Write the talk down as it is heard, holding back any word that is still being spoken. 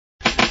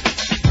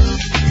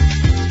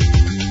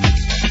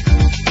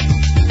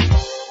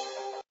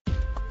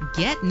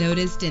Get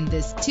noticed in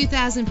this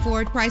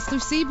 2004 Chrysler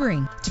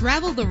Sebring.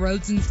 Travel the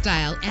roads in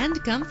style and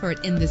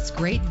comfort in this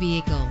great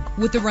vehicle.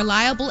 With a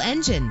reliable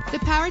engine, the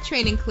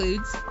powertrain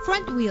includes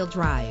front-wheel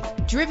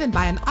drive, driven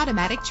by an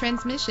automatic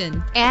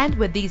transmission. And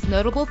with these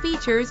notable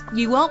features,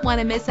 you won't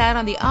want to miss out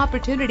on the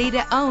opportunity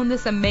to own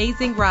this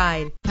amazing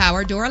ride.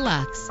 Power door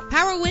locks,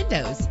 power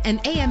windows, an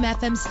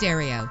AM/FM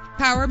stereo,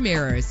 power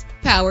mirrors,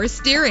 power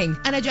steering,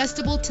 an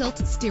adjustable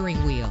tilt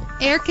steering wheel,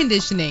 air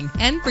conditioning.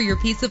 And for your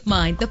peace of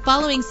mind, the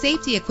following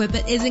safety equipment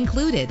is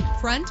included: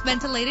 front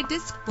ventilated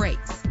disc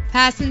brakes,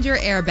 passenger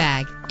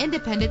airbag,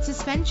 independent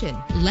suspension.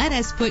 Let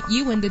us put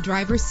you in the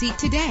driver's seat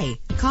today.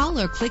 Call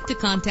or click to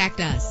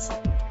contact us.